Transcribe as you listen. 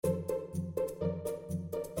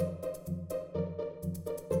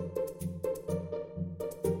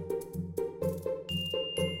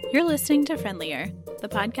You're listening to Friendlier, the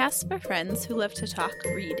podcast for friends who love to talk,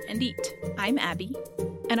 read, and eat. I'm Abby.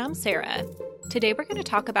 And I'm Sarah. Today we're going to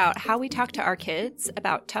talk about how we talk to our kids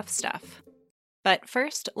about tough stuff. But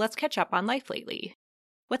first, let's catch up on life lately.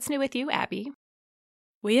 What's new with you, Abby?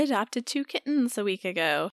 We adopted 2 kittens a week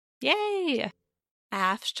ago. Yay!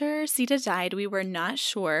 After Sita died, we were not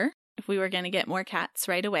sure if we were going to get more cats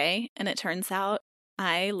right away, and it turns out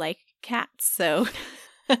I like cats, so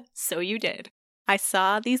So you did. I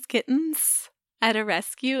saw these kittens at a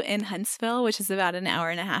rescue in Huntsville, which is about an hour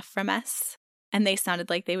and a half from us, and they sounded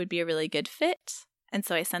like they would be a really good fit, and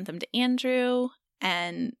so I sent them to Andrew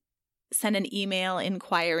and sent an email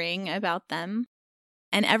inquiring about them,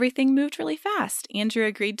 and everything moved really fast. Andrew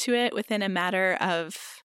agreed to it within a matter of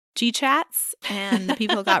G-chats, and the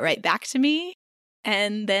people got right back to me,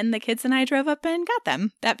 and then the kids and I drove up and got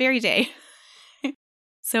them that very day.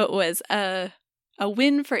 So it was a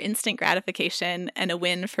win for instant gratification and a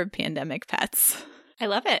win for pandemic pets. I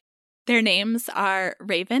love it. Their names are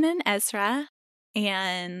Raven and Ezra,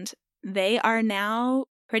 and they are now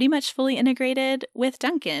pretty much fully integrated with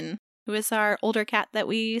Duncan, who is our older cat that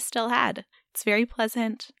we still had. It's very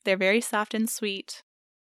pleasant. They're very soft and sweet,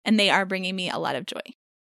 and they are bringing me a lot of joy.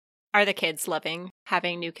 Are the kids loving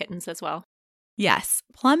having new kittens as well? Yes,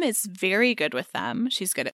 Plum is very good with them.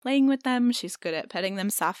 She's good at playing with them. She's good at petting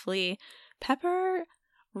them softly. Pepper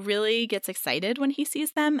really gets excited when he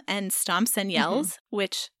sees them and stomps and yells,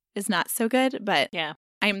 which is not so good, but Yeah.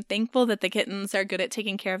 I'm thankful that the kittens are good at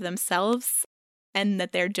taking care of themselves and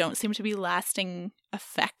that there don't seem to be lasting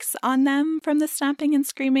effects on them from the stomping and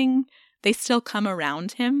screaming. They still come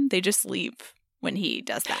around him. They just leave when he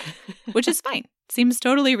does that, which is fine. Seems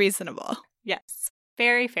totally reasonable. Yes.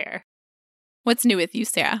 Very fair. What's new with you,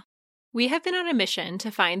 Sarah? We have been on a mission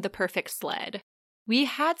to find the perfect sled. We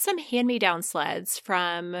had some hand-me-down sleds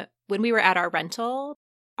from when we were at our rental.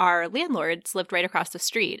 Our landlords lived right across the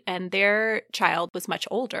street, and their child was much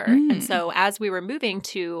older. And so as we were moving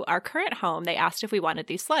to our current home, they asked if we wanted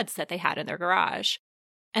these sleds that they had in their garage.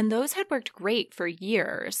 And those had worked great for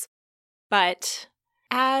years. But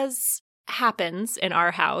as happens in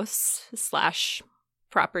our house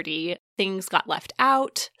 / property, things got left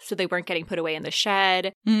out, so they weren't getting put away in the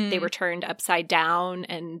shed. They were turned upside down,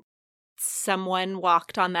 and someone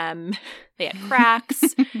walked on them. They had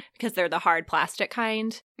cracks because they're the hard plastic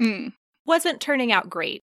kind. Wasn't turning out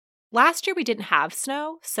great. Last year we didn't have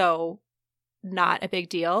snow, so not a big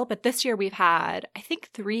deal. But this year we've had, I think,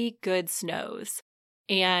 3 good snows.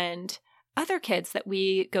 And other kids that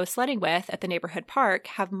we go sledding with at the neighborhood park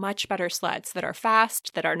have much better sleds that are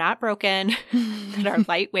fast, that are not broken, that are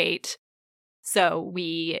lightweight. So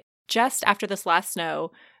we, just after this last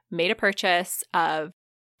snow, made a purchase of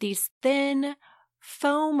these thin,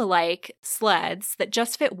 foam-like sleds that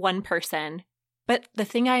just fit one person. But the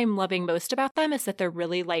thing I'm loving most about them is that they're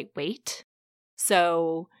really lightweight.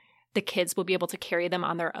 So the kids will be able to carry them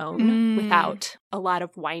on their own without a lot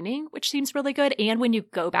of whining, which seems really good. And when you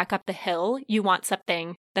go back up the hill, you want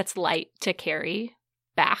something that's light to carry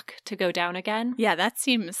back to go down again. Yeah, that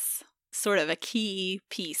seems sort of a key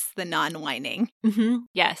piece, the non-whining.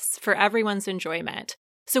 Yes, for everyone's enjoyment.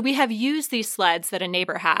 So we have used these sleds that a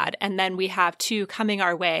neighbor had, and then we have 2 coming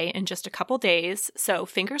our way in just a couple days. So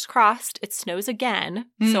fingers crossed, it snows again,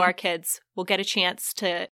 so our kids will get a chance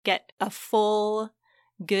to get a full,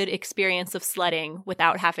 good experience of sledding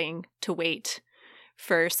without having to wait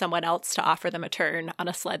for someone else to offer them a turn on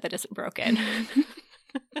a sled that isn't broken.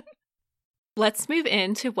 Let's move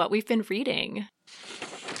into what we've been reading.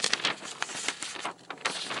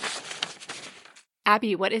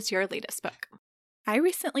 Abby, what is your latest book? I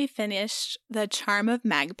recently finished the Charm of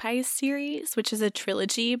Magpies series, which is a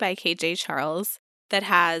trilogy by K.J. Charles that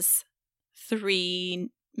has 3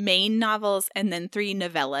 main novels and then 3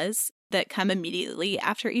 novellas that come immediately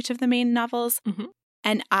after each of the main novels.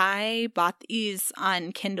 And I bought these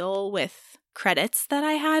on Kindle with credits that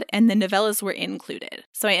I had, and the novellas were included.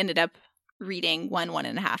 So I ended up reading 1,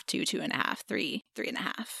 1.5, 2, 2.5, 3,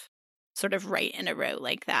 3.5, sort of right in a row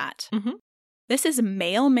like that. This is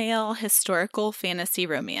male historical fantasy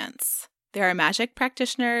romance. There are magic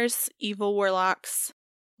practitioners, evil warlocks,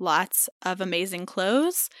 lots of amazing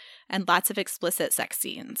clothes, and lots of explicit sex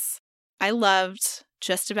scenes. I loved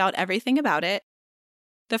just about everything about it.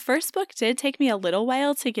 The first book did take me a little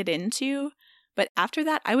while to get into, but after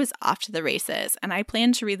that I was off to the races, and I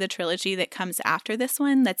plan to read the trilogy that comes after this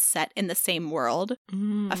one that's set in the same world.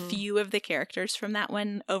 A few of the characters from that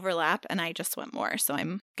one overlap, and I just want more, so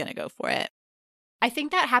I'm going to go for it. I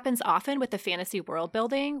think that happens often with the fantasy world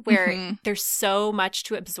building where there's so much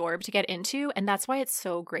to absorb to get into. And that's why it's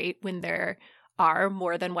so great when there are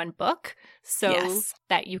more than one book so Yes.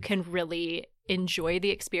 that you can really enjoy the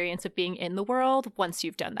experience of being in the world once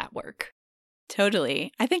you've done that work.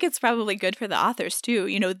 Totally. I think it's probably good for the authors too.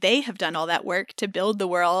 They have done all that work to build the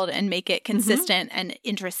world and make it consistent and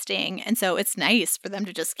interesting. And so it's nice for them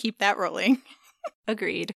to just keep that rolling.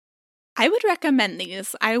 Agreed. I would recommend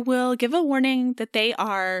these. I will give a warning that they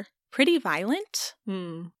are pretty violent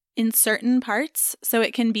in certain parts, so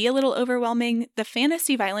it can be a little overwhelming. The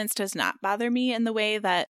fantasy violence does not bother me in the way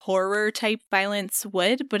that horror type violence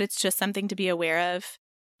would, but it's just something to be aware of.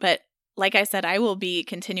 But like I said, I will be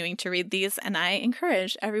continuing to read these, and I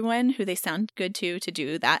encourage everyone who they sound good to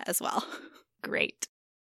do that as well. Great.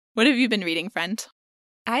 What have you been reading, friend?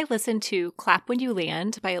 I listened to Clap When You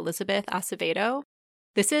Land by Elizabeth Acevedo.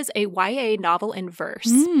 This is a YA novel in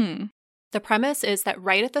verse. The premise is that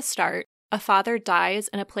right at the start, a father dies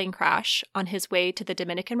in a plane crash on his way to the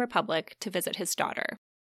Dominican Republic to visit his daughter.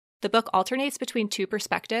 The book alternates between two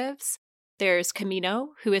perspectives. There's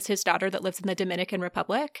Camino, who is his daughter that lives in the Dominican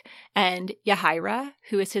Republic, and Yahaira,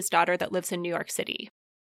 who is his daughter that lives in New York City.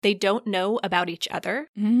 They don't know about each other,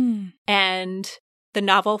 and the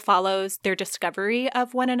novel follows their discovery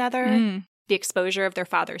of one another, the exposure of their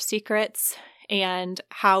father's secrets, and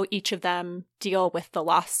how each of them deal with the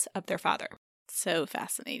loss of their father. So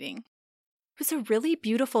fascinating. It was a really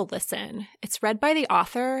beautiful listen. It's read by the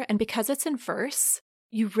author, and because it's in verse,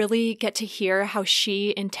 you really get to hear how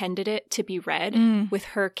she intended it to be read with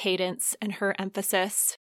her cadence and her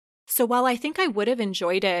emphasis. So while I think I would have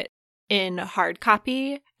enjoyed it in hard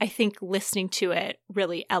copy, I think listening to it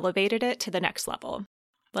really elevated it to the next level.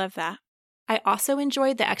 Love that. I also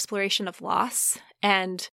enjoyed the exploration of loss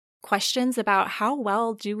and questions about how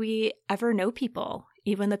well do we ever know people,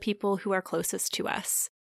 even the people who are closest to us.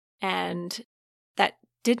 And that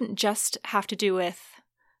didn't just have to do with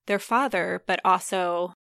their father, but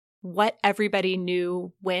also what everybody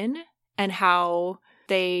knew when and how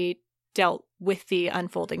they dealt with the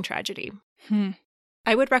unfolding tragedy.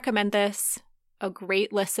 I would recommend this. A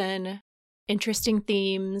great listen, interesting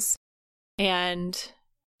themes, and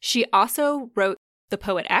she also wrote The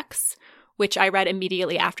Poet X, which I read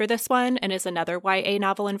immediately after this one and is another YA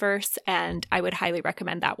novel in verse, and I would highly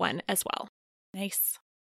recommend that one as well. Nice.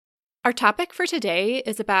 Our topic for today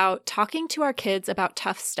is about talking to our kids about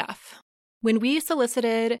tough stuff. When we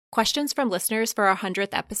solicited questions from listeners for our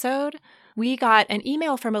 100th episode, we got an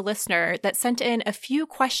email from a listener that sent in a few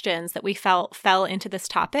questions that we felt fell into this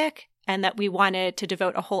topic and that we wanted to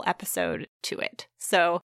devote a whole episode to it.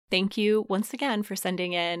 So thank you once again for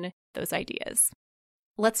sending in those ideas.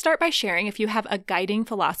 Let's start by sharing if you have a guiding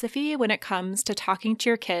philosophy when it comes to talking to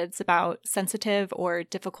your kids about sensitive or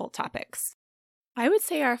difficult topics. I would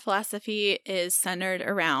say our philosophy is centered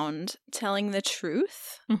around telling the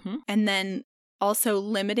truth and then also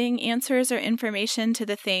limiting answers or information to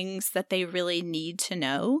the things that they really need to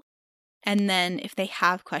know. And then if they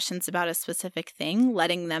have questions about a specific thing,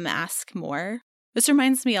 letting them ask more. This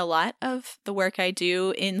reminds me a lot of the work I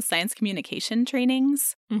do in science communication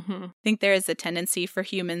trainings. I think there is a tendency for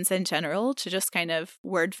humans in general to just kind of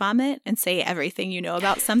word vomit and say everything you know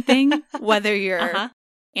about something, whether you're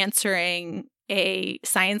answering a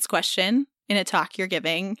science question in a talk you're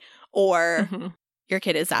giving or your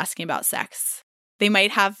kid is asking about sex. They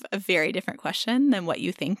might have a very different question than what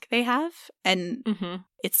you think they have. And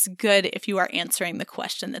it's good if you are answering the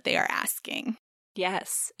question that they are asking.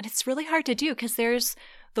 Yes. And it's really hard to do because there's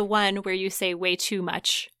the one where you say way too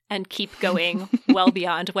much and keep going well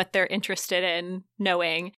beyond what they're interested in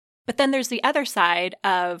knowing. But then there's the other side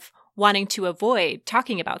of wanting to avoid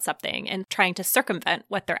talking about something and trying to circumvent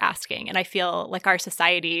what they're asking. And I feel like our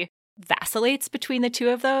society vacillates between the two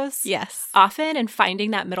of those. Yes. Often, and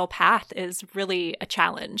finding that middle path is really a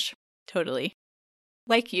challenge. Totally.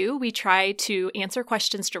 Like you, we try to answer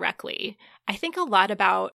questions directly. I think a lot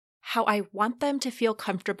about how I want them to feel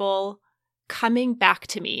comfortable coming back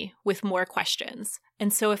to me with more questions.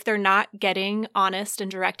 And so if they're not getting honest and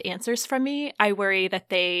direct answers from me, I worry that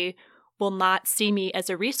they will not see me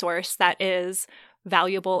as a resource that is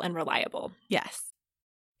valuable and reliable. Yes.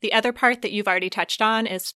 The other part that you've already touched on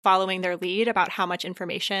is following their lead about how much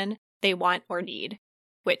information they want or need,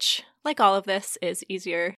 which, like all of this, is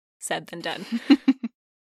easier said than done.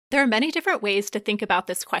 There are many different ways to think about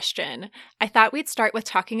this question. I thought we'd start with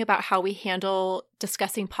talking about how we handle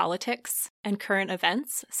discussing politics and current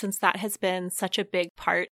events, since that has been such a big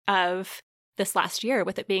part of this last year,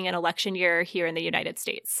 with it being an election year here in the United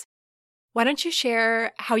States. Why don't you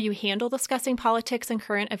share how you handle discussing politics and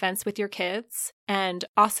current events with your kids, and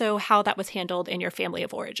also how that was handled in your family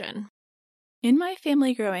of origin? In my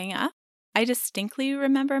family growing up, I distinctly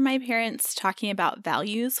remember my parents talking about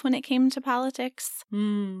values when it came to politics.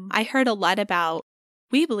 I heard a lot about,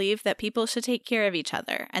 we believe that people should take care of each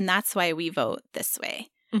other, and that's why we vote this way.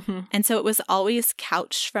 And so it was always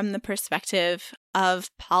couched from the perspective of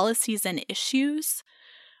policies and issues,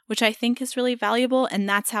 which I think is really valuable, and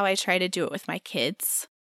that's how I try to do it with my kids.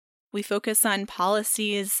 We focus on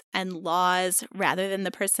policies and laws rather than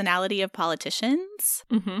the personality of politicians,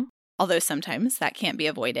 although sometimes that can't be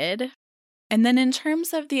avoided. And then in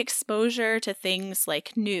terms of the exposure to things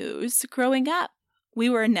like news, growing up, we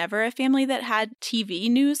were never a family that had TV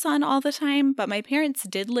news on all the time, but my parents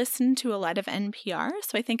did listen to a lot of NPR,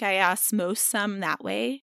 so I think I osmosed some that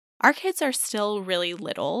way. Our kids are still really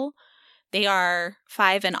little. They are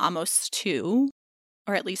 5 and almost 2,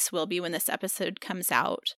 or at least will be when this episode comes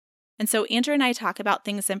out. And so Andrew and I talk about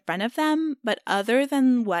things in front of them, but other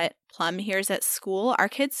than what Plum hears at school, our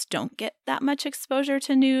kids don't get that much exposure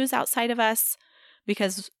to news outside of us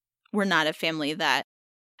because we're not a family that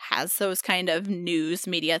has those kind of news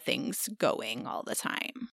media things going all the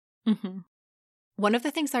time. One of the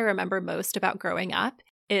things I remember most about growing up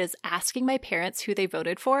is asking my parents who they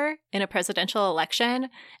voted for in a presidential election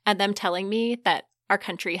and them telling me that our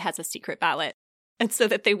country has a secret ballot. And so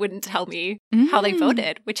that they wouldn't tell me how they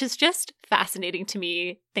voted, which is just fascinating to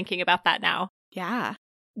me thinking about that now. Yeah.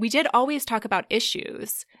 We did always talk about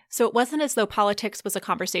issues, so it wasn't as though politics was a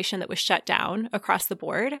conversation that was shut down across the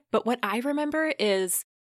board. But what I remember is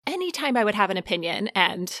anytime I would have an opinion,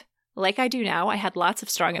 and like I do now, I had lots of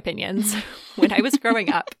strong opinions when I was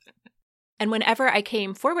growing up. And whenever I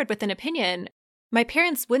came forward with an opinion, my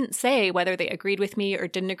parents wouldn't say whether they agreed with me or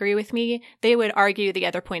didn't agree with me. They would argue the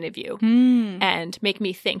other point of view and make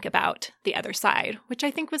me think about the other side, which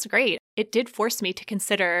I think was great. It did force me to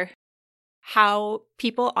consider how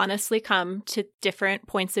people honestly come to different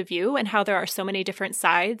points of view and how there are so many different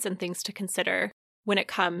sides and things to consider when it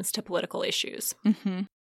comes to political issues.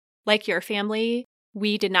 Like your family,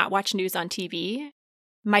 we did not watch news on TV.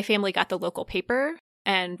 My family got the local paper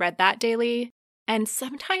and read that daily. And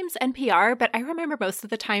sometimes NPR, but I remember most of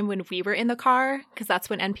the time when we were in the car, because that's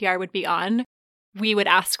when NPR would be on, we would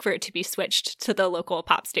ask for it to be switched to the local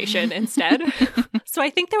pop station instead. So I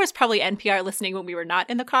think there was probably NPR listening when we were not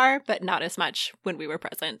in the car, but not as much when we were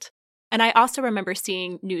present. And I also remember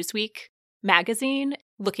seeing Newsweek magazine,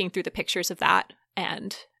 looking through the pictures of that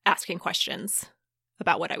and asking questions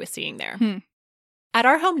about what I was seeing there. At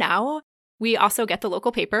our home now, we also get the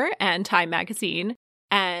local paper and Time magazine.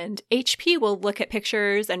 And HP will look at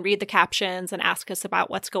pictures and read the captions and ask us about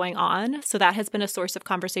what's going on. So that has been a source of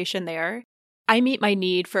conversation there. I meet my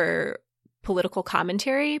need for political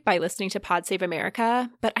commentary by listening to Pod Save America,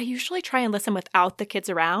 but I usually try and listen without the kids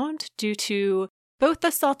around due to both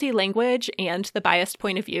the salty language and the biased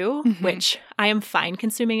point of view, which I am fine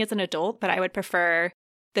consuming as an adult, but I would prefer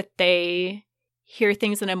that they hear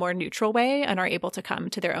things in a more neutral way and are able to come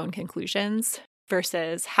to their own conclusions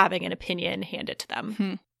versus having an opinion handed to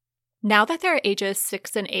them. Now that they're ages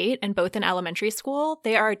 6 and 8 and both in elementary school,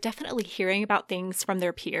 they are definitely hearing about things from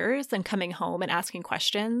their peers and coming home and asking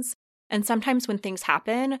questions. And sometimes when things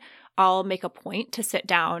happen, I'll make a point to sit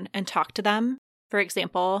down and talk to them. For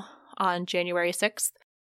example, on January 6th,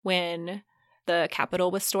 when the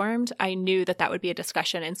Capitol was stormed, I knew that that would be a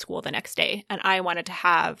discussion in school the next day. And I wanted to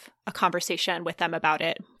have a conversation with them about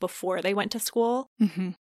it before they went to school,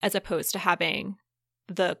 as opposed to having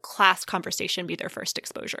the class conversation be their first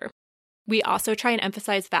exposure. We also try and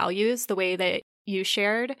emphasize values the way that you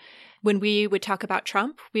shared. When we would talk about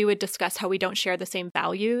Trump, we would discuss how we don't share the same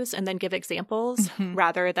values and then give examples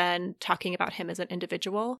rather than talking about him as an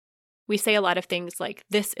individual. We say a lot of things like,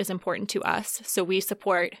 this is important to us, so we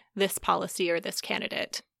support this policy or this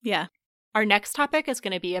candidate. Yeah. Our next topic is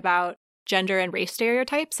going to be about gender and race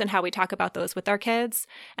stereotypes and how we talk about those with our kids.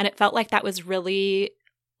 And it felt like that was really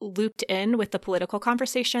looped in with the political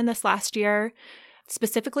conversation this last year,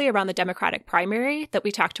 specifically around the Democratic primary, that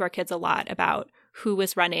we talked to our kids a lot about who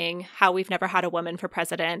was running, how we've never had a woman for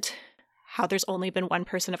president, how there's only been one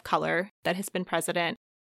person of color that has been president,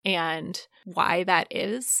 and why that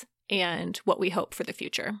is, and what we hope for the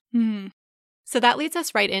future. So that leads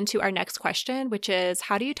us right into our next question, which is,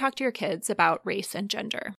 how do you talk to your kids about race and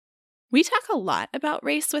gender? We talk a lot about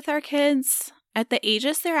race with our kids. At the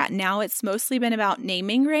ages they're at now, it's mostly been about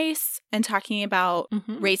naming race and talking about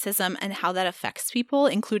racism and how that affects people,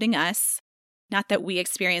 including us. Not that we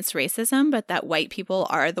experience racism, but that white people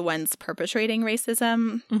are the ones perpetrating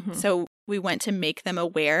racism. So we want to make them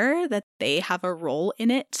aware that they have a role in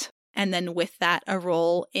it. And then with that, a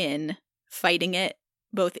role in fighting it,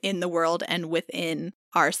 both in the world and within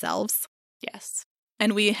ourselves. Yes.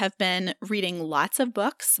 And we have been reading lots of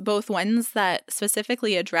books, both ones that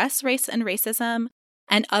specifically address race and racism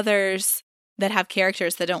and others that have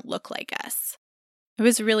characters that don't look like us. I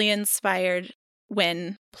was really inspired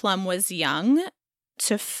when Plum was young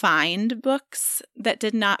to find books that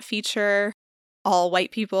did not feature all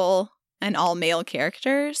white people and all male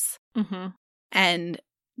characters. Mm-hmm. And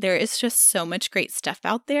there is just so much great stuff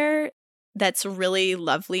out there that's really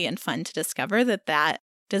lovely and fun to discover that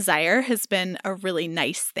desire has been a really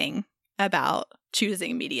nice thing about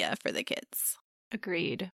choosing media for the kids.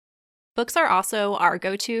 Agreed. Books are also our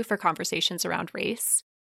go-to for conversations around race.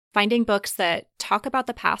 Finding books that talk about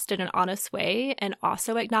the past in an honest way and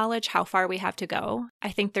also acknowledge how far we have to go.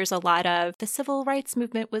 I think there's a lot of the civil rights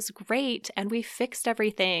movement was great and we fixed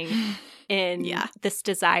everything in this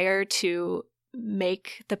desire to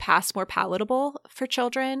make the past more palatable for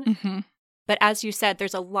children. Mm-hmm. But as you said,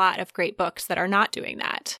 there's a lot of great books that are not doing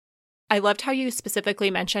that. I loved how you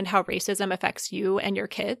specifically mentioned how racism affects you and your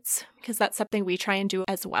kids, because that's something we try and do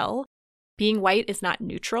as well. Being white is not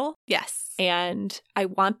neutral. Yes. And I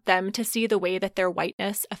want them to see the way that their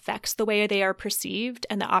whiteness affects the way they are perceived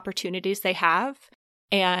and the opportunities they have,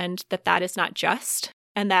 and that is not just,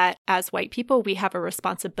 and that as white people, we have a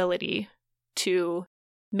responsibility to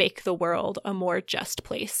make the world a more just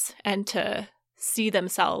place and to see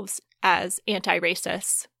themselves as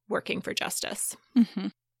anti-racists working for justice. Mm-hmm.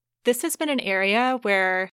 This has been an area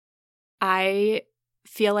where I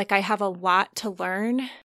feel like I have a lot to learn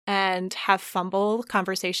and have fumbled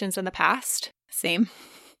conversations in the past. Same.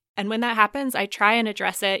 And when that happens, I try and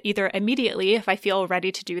address it either immediately if I feel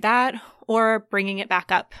ready to do that, or bringing it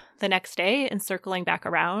back up the next day and circling back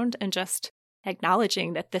around and just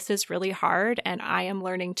acknowledging that this is really hard and I am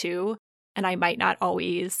learning too. And I might not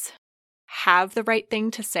always have the right thing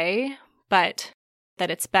to say, but that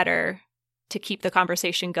it's better to keep the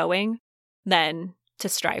conversation going than to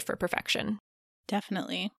strive for perfection.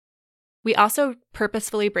 Definitely. We also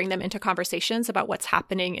purposefully bring them into conversations about what's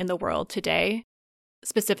happening in the world today,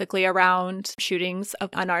 specifically around shootings of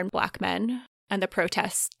unarmed Black men and the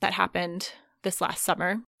protests that happened this last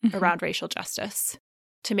summer around racial justice,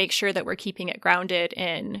 to make sure that we're keeping it grounded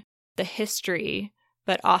in the history,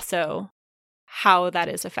 but also how that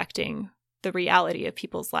is affecting the reality of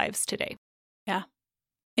people's lives today. Yeah.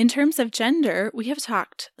 In terms of gender, we have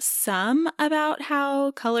talked some about how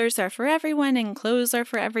colors are for everyone and clothes are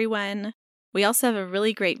for everyone. We also have a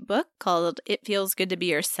really great book called It Feels Good to Be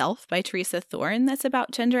Yourself by Teresa Thorne that's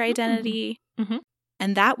about gender identity. Mm-hmm.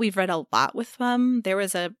 And that we've read a lot with them. There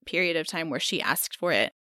was a period of time where she asked for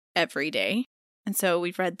it every day. And so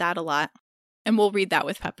we've read that a lot. And we'll read that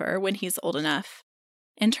with Pepper when he's old enough.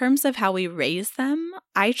 In terms of how we raise them,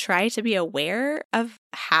 I try to be aware of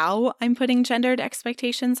how I'm putting gendered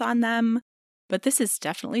expectations on them, but this is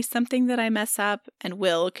definitely something that I mess up and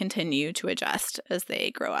will continue to adjust as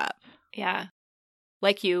they grow up. Yeah.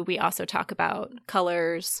 Like you, we also talk about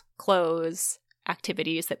colors, clothes,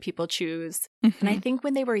 activities that people choose. And I think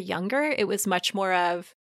when they were younger, it was much more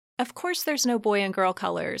of course, there's no boy and girl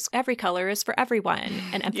colors. Every color is for everyone,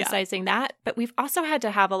 and emphasizing that. But we've also had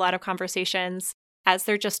to have a lot of conversations as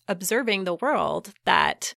they're just observing the world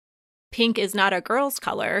that pink is not a girl's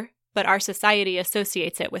color, but our society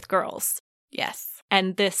associates it with girls. Yes.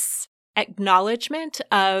 And this acknowledgement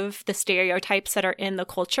of the stereotypes that are in the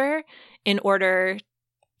culture in order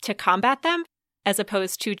to combat them, as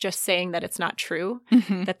opposed to just saying that it's not true,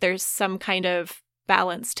 that there's some kind of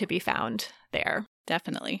balance to be found there.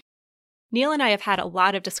 Definitely. Neil and I have had a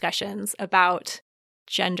lot of discussions about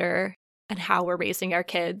gender and how we're raising our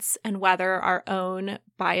kids and whether our own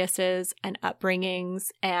biases and upbringings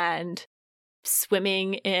and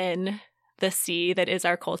swimming in the sea that is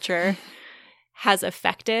our culture has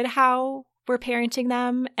affected how we're parenting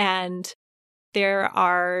them. And there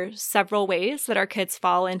are several ways that our kids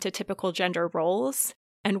fall into typical gender roles,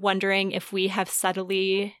 and wondering if we have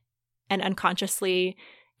subtly and unconsciously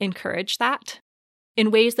encouraged that in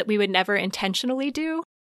ways that we would never intentionally do,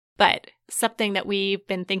 but something that we've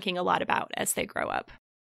been thinking a lot about as they grow up.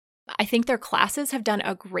 I think their classes have done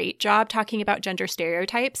a great job talking about gender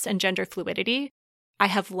stereotypes and gender fluidity. I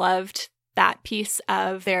have loved that piece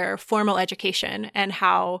of their formal education and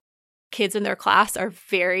how kids in their class are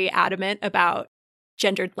very adamant about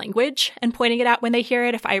gendered language and pointing it out when they hear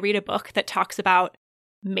it. If I read a book that talks about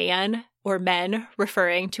man or men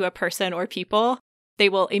referring to a person or people, they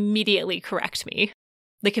will immediately correct me.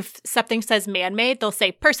 Like if something says man-made, they'll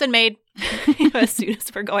say person-made as soon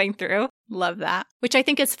as we're going through. Love that. Which I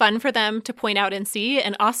think is fun for them to point out and see,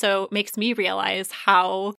 and also makes me realize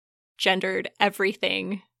how gendered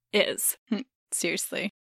everything is.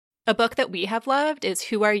 Seriously. A book that we have loved is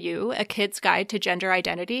Who Are You? A Kid's Guide to Gender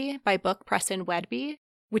Identity by Book Preston Wedby,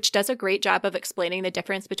 which does a great job of explaining the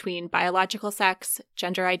difference between biological sex,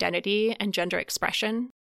 gender identity, and gender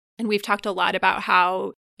expression. And we've talked a lot about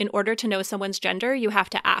how in order to know someone's gender, you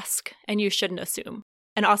have to ask, and you shouldn't assume.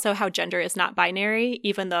 And also how gender is not binary,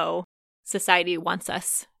 even though society wants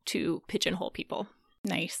us to pigeonhole people.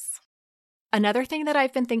 Nice. Another thing that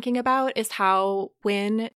I've been thinking about is how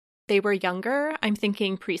when they were younger, I'm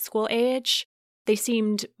thinking preschool age, they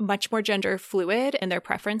seemed much more gender fluid in their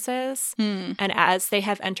preferences. And as they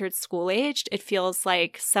have entered school age, it feels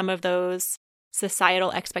like some of those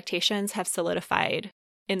societal expectations have solidified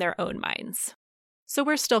in their own minds. So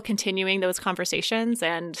we're still continuing those conversations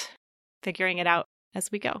and figuring it out as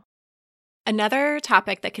we go. Another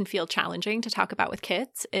topic that can feel challenging to talk about with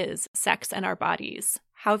kids is sex and our bodies.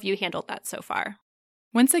 How have you handled that so far?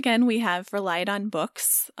 Once again, we have relied on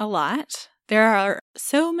books a lot. There are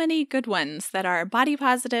so many good ones that are body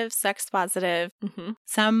positive, sex positive,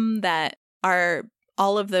 some that are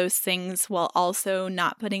all of those things while also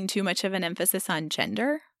not putting too much of an emphasis on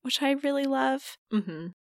gender, which I really love.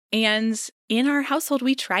 And in our household,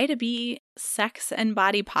 we try to be sex and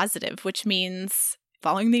body positive, which means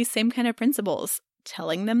following these same kind of principles,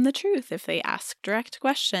 telling them the truth if they ask direct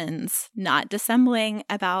questions, not dissembling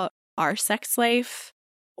about our sex life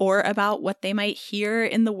or about what they might hear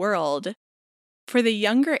in the world. For the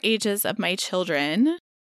younger ages of my children,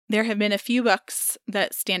 there have been a few books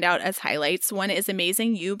that stand out as highlights. One is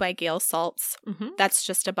Amazing You by Gail Saltz. That's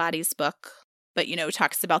just a bodies book, but,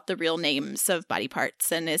 talks about the real names of body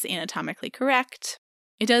parts and is anatomically correct.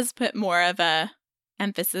 It does put more of a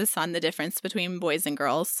emphasis on the difference between boys and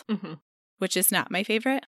girls, which is not my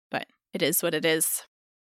favorite, but it is what it is.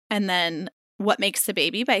 And then What Makes a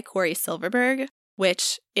Baby by Corey Silverberg,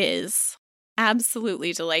 which is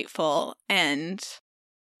absolutely delightful and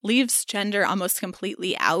leaves gender almost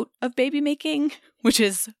completely out of baby making, which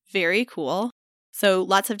is very cool. So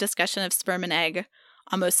lots of discussion of sperm and egg,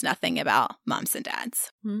 almost nothing about moms and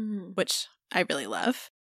dads, which I really love.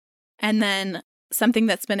 And then something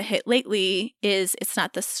that's been a hit lately is It's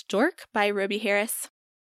Not the Stork by Roby Harris.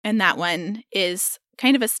 And that one is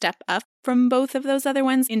kind of a step up from both of those other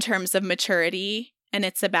ones in terms of maturity. And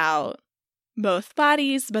it's about both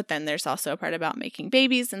bodies, but then there's also a part about making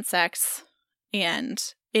babies and sex. And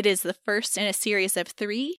it is the first in a series of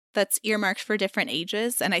 3 that's earmarked for different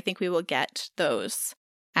ages. And I think we will get those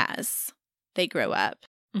as they grow up.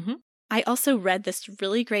 I also read this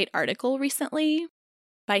really great article recently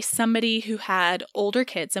by somebody who had older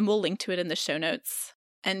kids, and we'll link to it in the show notes.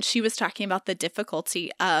 And she was talking about the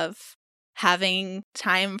difficulty of having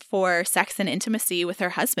time for sex and intimacy with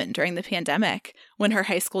her husband during the pandemic when her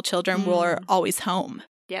high school children were always home.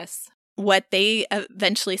 Yes. What they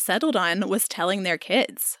eventually settled on was telling their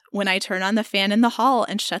kids, when I turn on the fan in the hall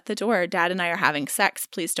and shut the door, Dad and I are having sex,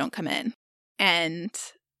 please don't come in. And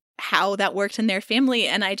how that worked in their family.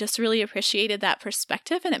 And I just really appreciated that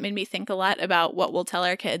perspective. And it made me think a lot about what we'll tell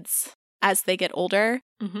our kids as they get older.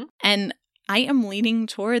 And I am leaning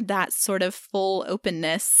toward that sort of full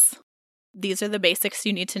openness. These are the basics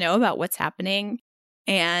you need to know about what's happening.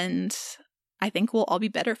 And I think we'll all be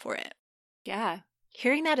better for it. Yeah.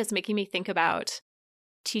 Hearing that is making me think about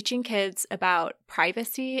teaching kids about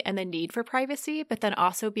privacy and the need for privacy, but then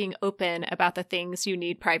also being open about the things you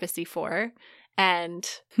need privacy for and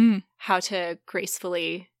how to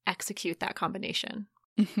gracefully execute that combination.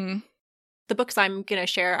 The books I'm going to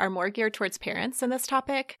share are more geared towards parents in this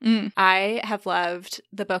topic. I have loved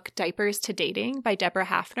the book Diapers to Dating by Deborah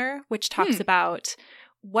Hafner, which talks about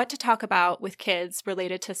what to talk about with kids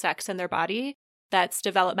related to sex and their body that's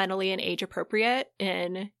developmentally and age appropriate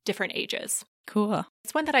in different ages. Cool.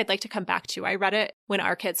 It's one that I'd like to come back to. I read it when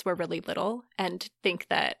our kids were really little and think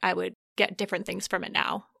that I would get different things from it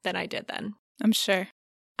now than I did then. I'm sure.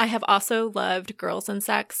 I have also loved Girls and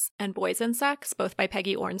Sex and Boys and Sex, both by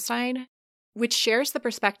Peggy Ornstein, which shares the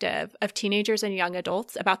perspective of teenagers and young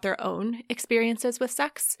adults about their own experiences with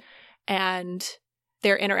sex and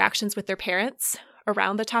their interactions with their parents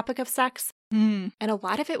around the topic of sex. And a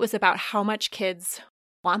lot of it was about how much kids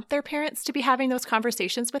want their parents to be having those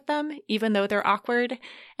conversations with them, even though they're awkward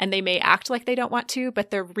and they may act like they don't want to,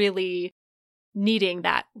 but they're really needing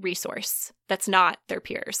that resource that's not their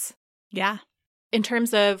peers. Yeah. In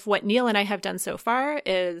terms of what Neil and I have done so far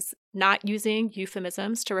is not using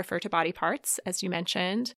euphemisms to refer to body parts, as you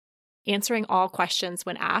mentioned, answering all questions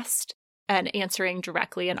when asked, and answering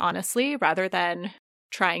directly and honestly rather than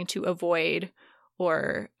trying to avoid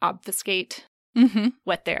or obfuscate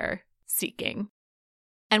what they're seeking.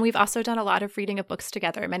 And we've also done a lot of reading of books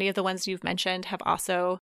together. Many of the ones you've mentioned have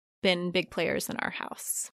also been big players in our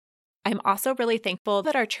house. I'm also really thankful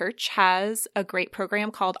that our church has a great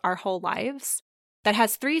program called Our Whole Lives that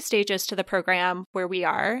has 3 stages to the program where we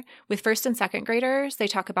are. With 1st and 2nd graders, they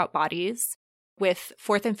talk about bodies. With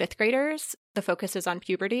 4th and 5th graders, the focus is on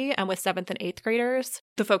puberty. And with 7th and 8th graders,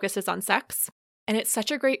 the focus is on sex. And it's such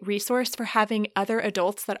a great resource for having other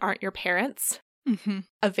adults that aren't your parents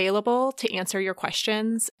available to answer your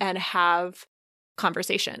questions and have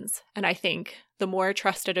conversations. And I think the more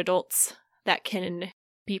trusted adults that can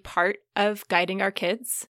be part of guiding our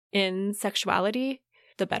kids in sexuality,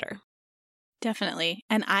 the better. Definitely.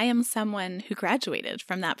 And I am someone who graduated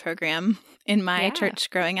from that program in my church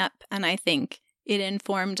growing up. And I think it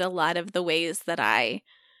informed a lot of the ways that I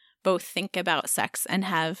both think about sex and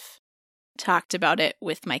have talked about it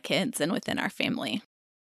with my kids and within our family.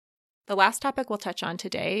 The last topic we'll touch on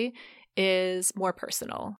today is more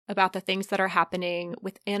personal, about the things that are happening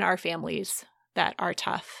within our families that are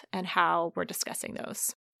tough and how we're discussing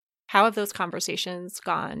those. How have those conversations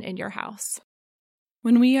gone in your house?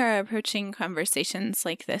 When we are approaching conversations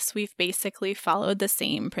like this, we've basically followed the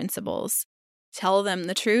same principles. Tell them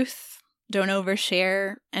the truth, don't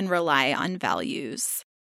overshare, and rely on values.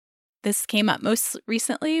 This came up most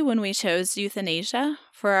recently when we chose euthanasia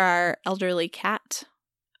for our elderly cat,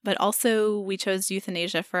 but also we chose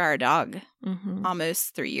euthanasia for our dog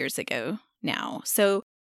almost 3 years ago now. So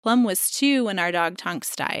Plum was 2 when our dog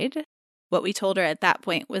Tonks died. What we told her at that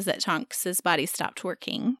point was that Tonks' body stopped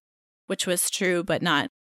working, which was true, but not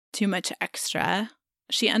too much extra.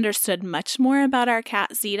 She understood much more about our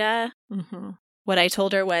cat, Zeta. What I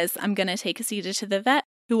told her was, I'm going to take Zeta to the vet,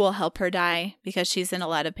 who will help her die because she's in a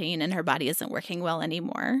lot of pain and her body isn't working well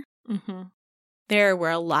anymore. There were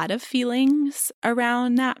a lot of feelings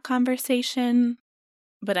around that conversation,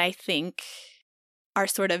 but I think our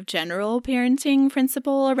sort of general parenting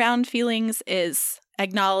principle around feelings is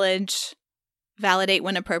acknowledge, validate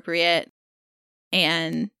when appropriate,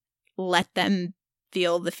 and let them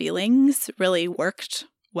feel the feelings really worked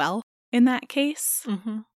well in that case.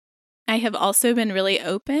 I have also been really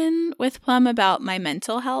open with Plum about my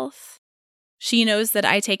mental health. She knows that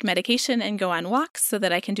I take medication and go on walks so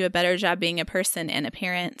that I can do a better job being a person and a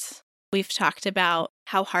parent. We've talked about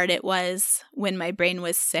how hard it was when my brain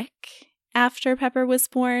was sick after Pepper was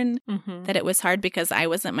born, that it was hard because I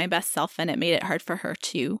wasn't my best self and it made it hard for her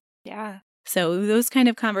too. Yeah. So those kind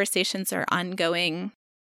of conversations are ongoing.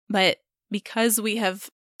 But because we have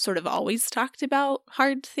sort of always talked about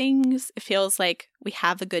hard things, it feels like we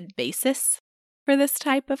have a good basis for this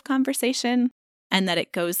type of conversation and that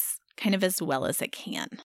it goes kind of as well as it can.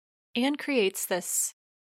 And creates this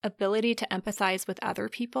ability to empathize with other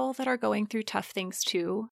people that are going through tough things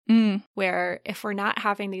too, where if we're not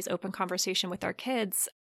having these open conversation with our kids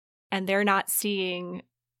and they're not seeing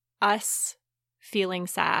us feeling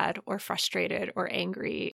sad or frustrated or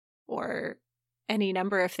angry or any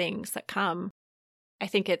number of things that come, I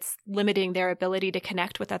think it's limiting their ability to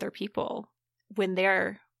connect with other people when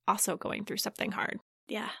they're also going through something hard.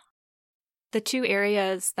 Yeah. The 2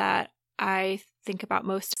 areas that I think about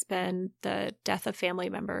most has been the death of family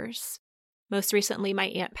members. Most recently, my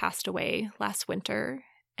aunt passed away last winter,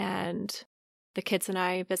 and the kids and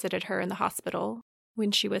I visited her in the hospital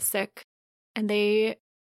when she was sick. And they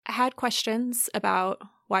had questions about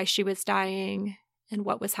why she was dying and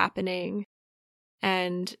what was happening.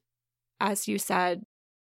 And as you said,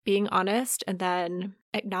 being honest and then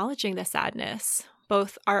acknowledging the sadness,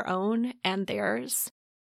 both our own and theirs,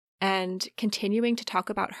 and continuing to talk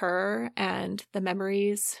about her and the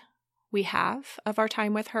memories we have of our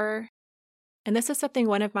time with her. And this is something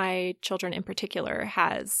one of my children in particular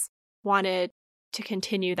has wanted to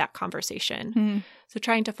continue that conversation. So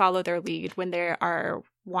trying to follow their lead when they are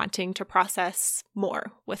wanting to process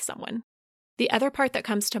more with someone. The other part that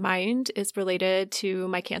comes to mind is related to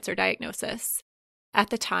my cancer diagnosis.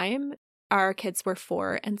 At the time, our kids were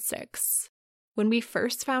 4 and 6. When we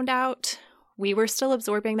first found out, we were still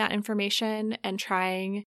absorbing that information and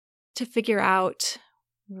trying to figure out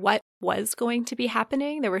what was going to be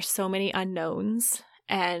happening. There were so many unknowns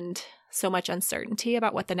and so much uncertainty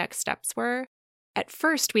about what the next steps were. At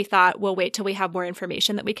first, we thought, we'll wait till we have more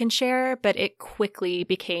information that we can share, but it quickly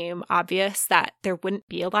became obvious that there wouldn't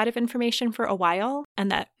be a lot of information for a while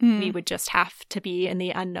and that we would just have to be in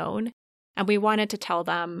the unknown. And we wanted to tell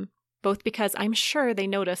them, both because I'm sure they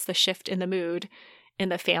noticed the shift in the mood in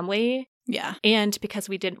the family. Yeah. And because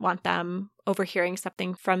we didn't want them overhearing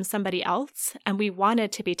something from somebody else. And we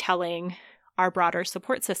wanted to be telling our broader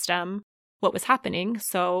support system what was happening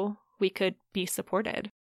so we could be supported.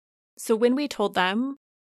 So when we told them,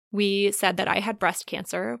 we said that I had breast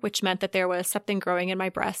cancer, which meant that there was something growing in my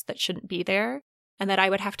breast that shouldn't be there and that I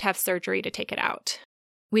would have to have surgery to take it out.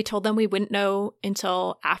 We told them we wouldn't know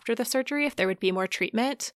until after the surgery if there would be more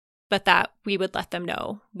treatment, but that we would let them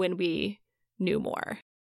know when we knew more.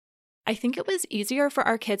 I think it was easier for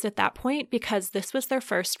our kids at that point because this was their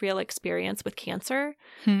first real experience with cancer.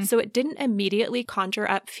 So it didn't immediately conjure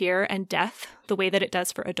up fear and death the way that it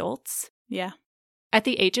does for adults. Yeah. At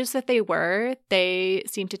the ages that they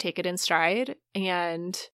seemed to take it in stride,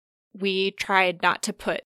 and we tried not to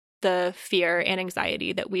put the fear and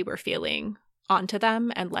anxiety that we were feeling onto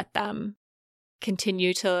them and let them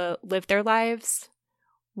continue to live their lives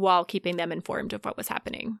while keeping them informed of what was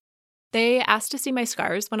happening. They asked to see my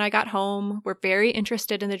scars when I got home, were very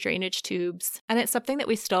interested in the drainage tubes, and it's something that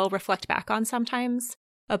we still reflect back on sometimes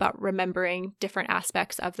about remembering different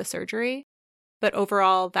aspects of the surgery. But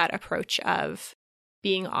overall, that approach of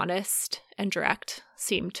being honest and direct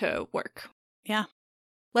seemed to work. Yeah.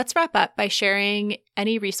 Let's wrap up by sharing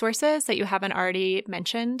any resources that you haven't already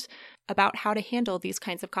mentioned about how to handle these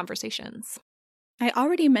kinds of conversations. I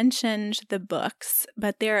already mentioned the books,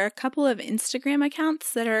 but there are a couple of Instagram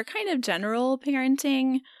accounts that are kind of general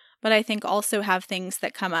parenting, but I think also have things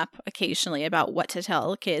that come up occasionally about what to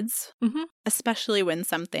tell kids, especially when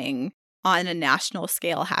something on a national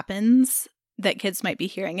scale happens that kids might be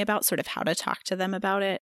hearing about, sort of how to talk to them about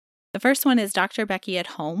it. The first one is Dr. Becky at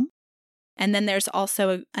Home. And then there's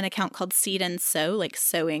also an account called Seed and Sew, like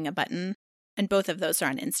sewing a button. And both of those are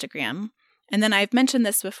on Instagram. And then I've mentioned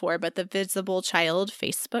this before, but the Visible Child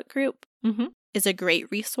Facebook group is a great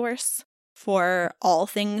resource for all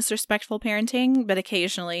things respectful parenting, but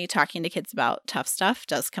occasionally talking to kids about tough stuff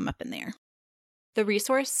does come up in there. The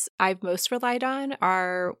resource I've most relied on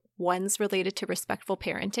are ones related to respectful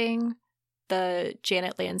parenting, the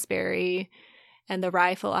Janet Lansbury and the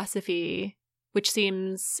Rye philosophy, which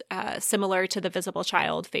seems similar to the Visible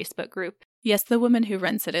Child Facebook group. Yes, the woman who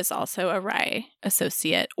runs it is also a Rye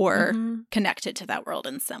associate or connected to that world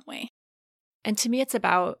in some way. And to me, it's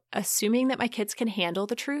about assuming that my kids can handle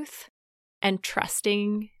the truth and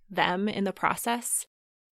trusting them in the process.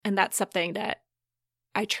 And that's something that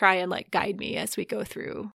I try and guide me as we go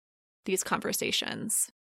through these conversations.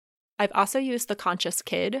 I've also used the Conscious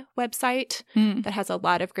Kid website that has a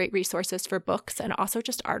lot of great resources for books and also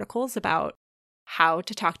just articles about how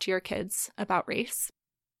to talk to your kids about race.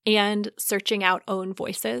 And Searching Out Own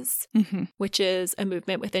Voices, which is a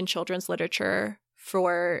movement within children's literature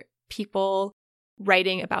for people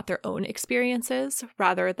writing about their own experiences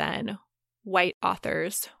rather than white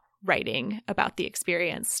authors writing about the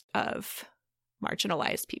experience of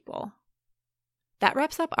marginalized people. That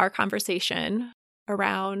wraps up our conversation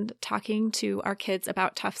around talking to our kids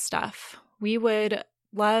about tough stuff. We would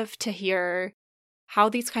love to hear how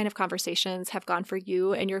these kind of conversations have gone for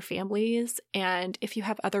you and your families, and if you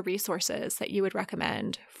have other resources that you would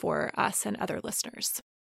recommend for us and other listeners.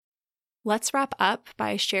 Let's wrap up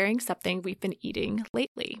by sharing something we've been eating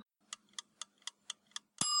lately.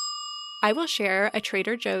 I will share a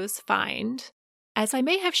Trader Joe's find. As I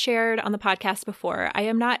may have shared on the podcast before, I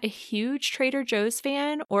am not a huge Trader Joe's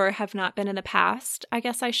fan, or have not been in the past, I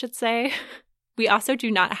guess I should say. We also do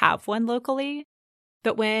not have one locally.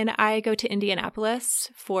 But when I go to Indianapolis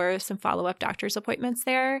for some follow-up doctor's appointments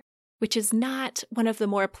there, which is not one of the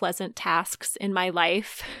more pleasant tasks in my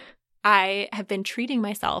life, I have been treating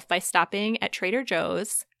myself by stopping at Trader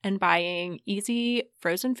Joe's and buying easy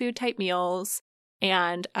frozen food type meals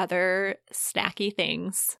and other snacky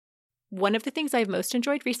things. One of the things I've most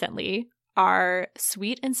enjoyed recently are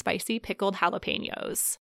sweet and spicy pickled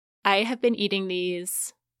jalapenos. I have been eating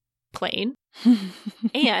these plain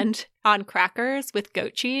and on crackers with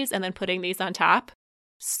goat cheese and then putting these on top.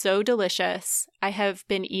 So delicious. I have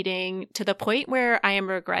been eating to the point where I am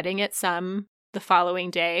regretting it some the following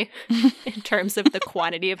day in terms of the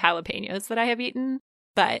quantity of jalapenos that I have eaten.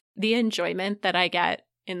 But the enjoyment that I get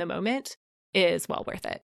in the moment is well worth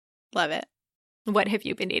it. Love it. What have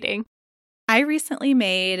you been eating? I recently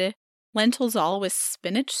made lentils all with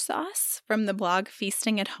spinach sauce from the blog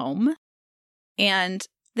Feasting at Home. And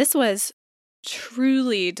this was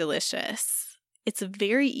truly delicious. It's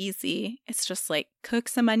very easy. It's just cook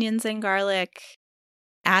some onions and garlic,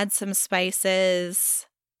 add some spices,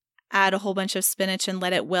 add a whole bunch of spinach and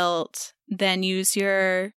let it wilt. Then use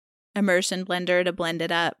your immersion blender to blend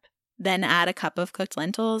it up. Then add a cup of cooked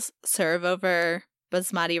lentils. Serve over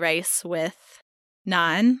basmati rice with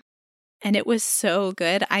naan. And it was so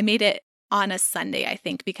good. I made it on a Sunday, I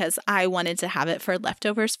think, because I wanted to have it for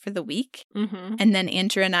leftovers for the week. And then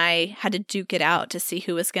Andrew and I had to duke it out to see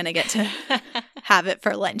who was going to get to have it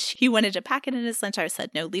for lunch. He wanted to pack it in his lunch. I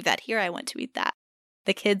said, no, leave that here. I want to eat that.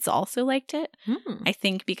 The kids also liked it, I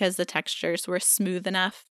think, because the textures were smooth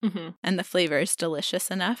enough and the flavors delicious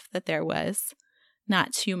enough that there was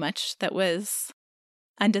not too much that was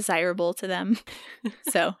undesirable to them.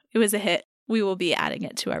 So it was a hit. We will be adding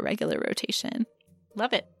it to our regular rotation.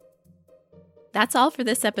 Love it. That's all for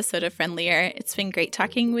this episode of Friendlier. It's been great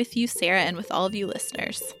talking with you, Sarah, and with all of you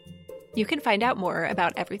listeners. You can find out more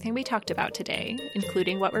about everything we talked about today,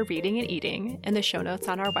 including what we're reading and eating, in the show notes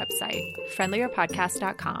on our website,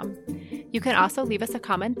 friendlierpodcast.com. You can also leave us a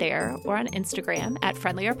comment there or on Instagram at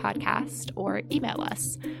friendlierpodcast or email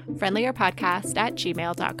us,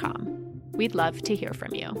 friendlierpodcast@gmail.com. We'd love to hear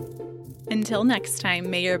from you. Until next time,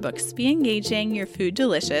 may your books be engaging, your food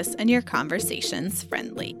delicious, and your conversations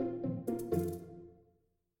friendly.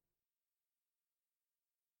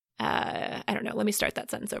 I don't know. Let me start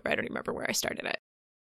that sentence over. I don't remember where I started it.